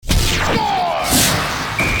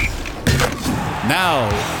Now,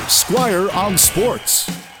 Squire on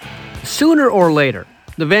Sports. Sooner or later,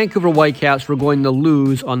 the Vancouver Whitecaps were going to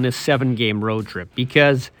lose on this 7-game road trip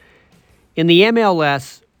because in the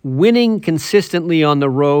MLS, winning consistently on the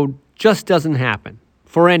road just doesn't happen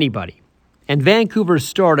for anybody. And Vancouver's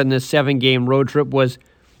start on this 7-game road trip was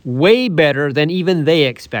way better than even they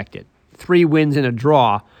expected. 3 wins and a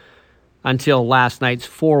draw until last night's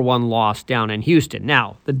 4-1 loss down in Houston.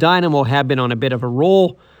 Now, the Dynamo have been on a bit of a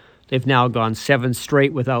roll. They've now gone 7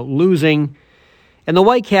 straight without losing. And the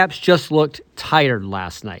Whitecaps just looked tired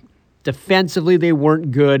last night. Defensively, they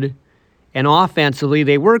weren't good. And offensively,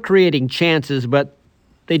 they were creating chances, but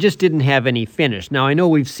they just didn't have any finish. Now, I know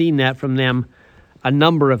we've seen that from them a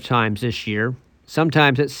number of times this year.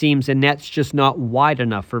 Sometimes it seems the net's just not wide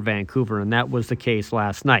enough for Vancouver, and that was the case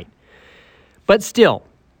last night. But still,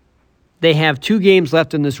 they have 2 games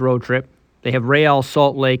left in this road trip. They have Real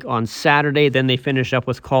Salt Lake on Saturday, then they finish up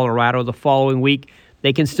with Colorado the following week.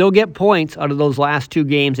 They can still get points out of those last 2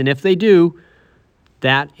 games, and if they do,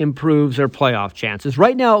 that improves their playoff chances.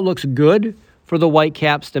 Right now, it looks good for the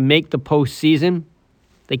Whitecaps to make the postseason.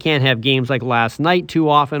 They can't have games like last night too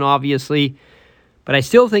often, obviously, but I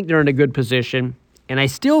still think they're in a good position, and I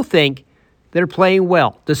still think they're playing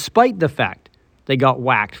well, despite the fact they got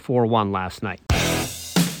whacked 4-1 last night.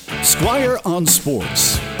 Squire on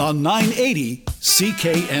Sports on 980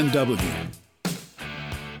 CKNW.